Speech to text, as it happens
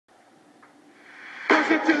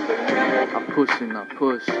I push and I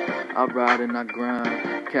push, I ride and I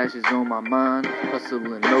grind. Cash is on my mind,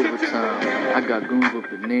 hustling overtime. I got goons with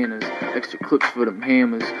bananas, extra clips for them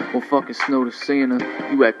hammers. Won't fucking snow to Santa,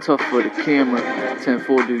 you act tough for the camera.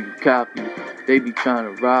 10-4, do you copy? They be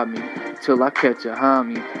trying to rob me, till I catch a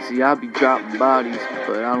homie. See, I be dropping bodies,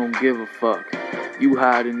 but I don't give a fuck. You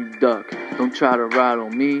hide and you duck, don't try to ride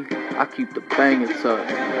on me, I keep the banger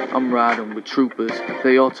tucked. I'm riding with troopers,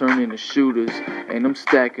 they all turn into shooters. And I'm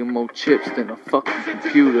stacking more chips than a fucking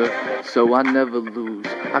computer, so I never lose.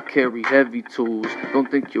 I carry heavy tools,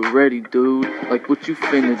 don't think you're ready, dude. Like what you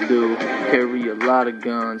finna do? Carry a lot of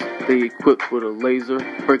guns, they equipped with a laser.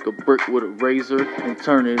 Break a brick with a razor and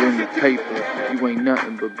turn it into paper. You ain't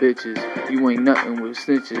nothing but bitches, you ain't nothing with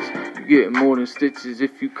snitches. You getting more than stitches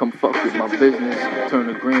if you come fuck with my business. Turn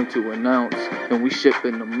a gram to an ounce, then we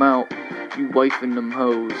shipping them out. You wifing them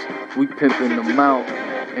hoes, we pimping them out.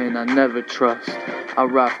 And I never trust, I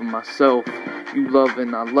ride for myself. You love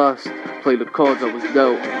and I lust, play the cards I was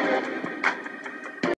dealt.